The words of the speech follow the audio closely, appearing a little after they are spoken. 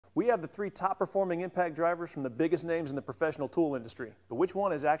We have the 3 top performing impact drivers from the biggest names in the professional tool industry, but which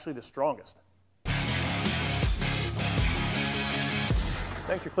one is actually the strongest?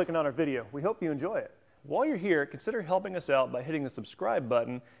 Thanks for clicking on our video. We hope you enjoy it. While you're here, consider helping us out by hitting the subscribe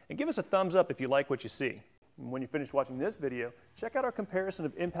button and give us a thumbs up if you like what you see. And when you finish watching this video, check out our comparison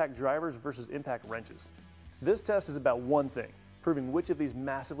of impact drivers versus impact wrenches. This test is about one thing, proving which of these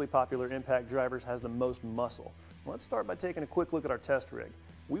massively popular impact drivers has the most muscle. Let's start by taking a quick look at our test rig.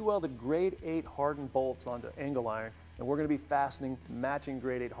 We welded grade 8 hardened bolts onto angle iron, and we're going to be fastening matching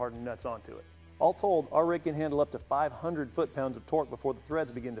grade 8 hardened nuts onto it. All told, our rig can handle up to 500 foot-pounds of torque before the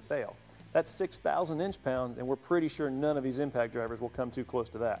threads begin to fail. That's 6,000 inch-pounds, and we're pretty sure none of these impact drivers will come too close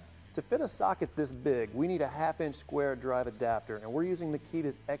to that. To fit a socket this big, we need a 1/2-inch square drive adapter, and we're using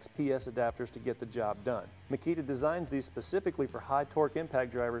Makita's XPS adapters to get the job done. Makita designs these specifically for high torque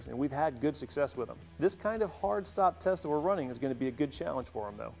impact drivers, and we've had good success with them. This kind of hard stop test that we're running is going to be a good challenge for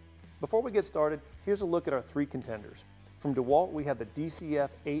them though. Before we get started, here's a look at our 3 contenders. From DeWalt, we have the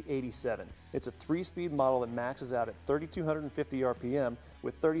DCF887. It's a 3-speed model that maxes out at 3,250 RPM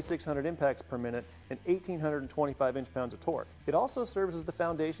with 3,600 impacts per minute and 1,825 inch-pounds of torque. It also serves as the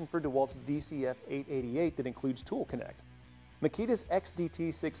foundation for DeWalt's DCF888 that includes Tool Connect. Makita's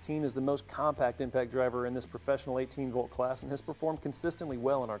XDT16 is the most compact impact driver in this professional 18-volt class and has performed consistently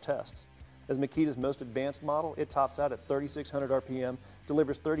well in our tests. As Makita's most advanced model, it tops out at 3,600 RPM,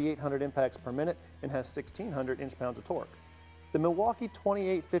 delivers 3,800 impacts per minute, and has 1,600 inch-pounds of torque. The Milwaukee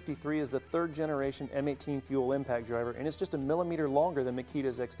 2853 is the 3rd generation M18 fuel impact driver, and it's just a millimeter longer than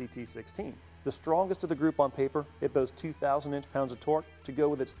Makita's XDT16. The strongest of the group on paper, it boasts 2,000 inch-pounds of torque to go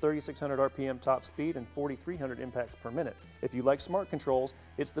with its 3,600 RPM top speed and 4,300 impacts per minute. If you like smart controls,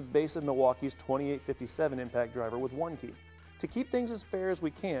 it's the base of Milwaukee's 2857 impact driver with 1 key. To keep things as fair as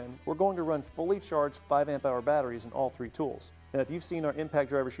we can, we're going to run fully charged 5 amp-hour batteries in all 3 tools. Now, if you've seen our impact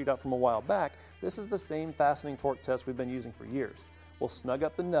driver sheet out from a while back, this is the same fastening torque test we've been using for years. We'll snug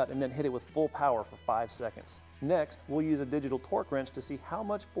up the nut and then hit it with full power for 5 seconds. Next, we'll use a digital torque wrench to see how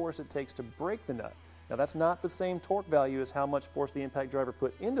much force it takes to break the nut. Now, that's not the same torque value as how much force the impact driver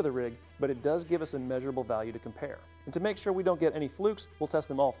put into the rig, but it does give us a measurable value to compare. And to make sure we don't get any flukes, we'll test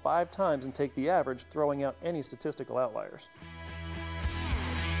them all 5 times and take the average, throwing out any statistical outliers.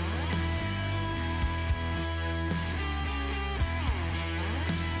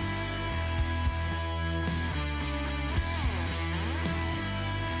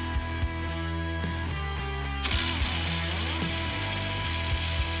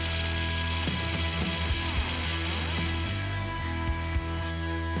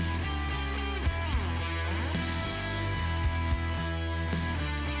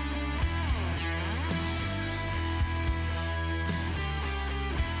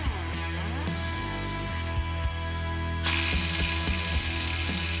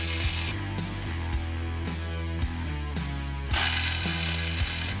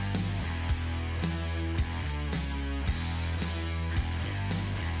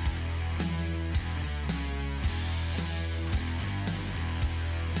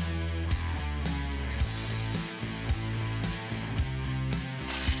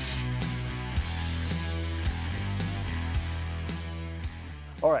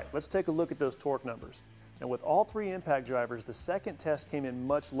 Alright, let's take a look at those torque numbers. And with all 3 impact drivers, the second test came in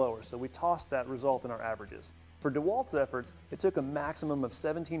much lower, so we tossed that result in our averages. For DeWalt's efforts, it took a maximum of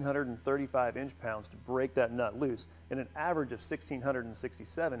 1,735 inch-pounds to break that nut loose, and an average of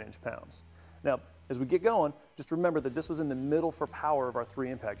 1,667 inch-pounds. Now, as we get going, just remember that this was in the middle for power of our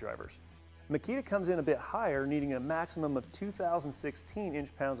 3 impact drivers. Makita comes in a bit higher, needing a maximum of 2,016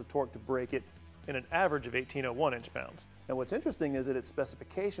 inch-pounds of torque to break it, and an average of 1,801 inch-pounds. Now what's interesting is that its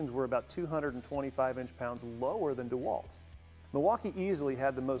specifications were about 225 inch-pounds lower than DeWalt's. Milwaukee easily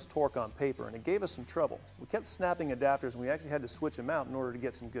had the most torque on paper, and it gave us some trouble. We kept snapping adapters, and we actually had to switch them out in order to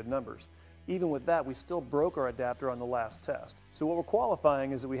get some good numbers. Even with that, we still broke our adapter on the last test. So what we're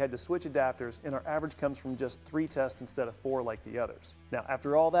qualifying is that we had to switch adapters, and our average comes from just 3 tests instead of 4 like the others. Now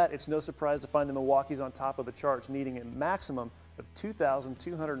after all that, it's no surprise to find the Milwaukee's on top of the charts, needing a maximum of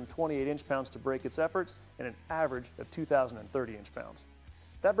 2,228 inch-pounds to break its efforts and an average of 2,030 inch-pounds.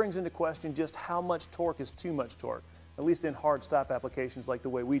 That brings into question just how much torque is too much torque, at least in hard stop applications like the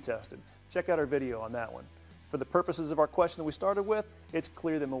way we tested. Check out our video on that one. For the purposes of our question that we started with, it's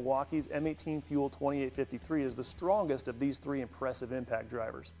clear that Milwaukee's M18 Fuel 2853 is the strongest of these 3 impressive impact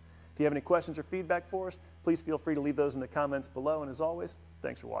drivers. If you have any questions or feedback for us, please feel free to leave those in the comments below, and as always,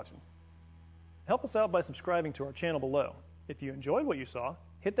 thanks for watching. Help us out by subscribing to our channel below. If you enjoyed what you saw,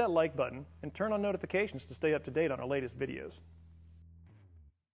 hit that like button and turn on notifications to stay up to date on our latest videos.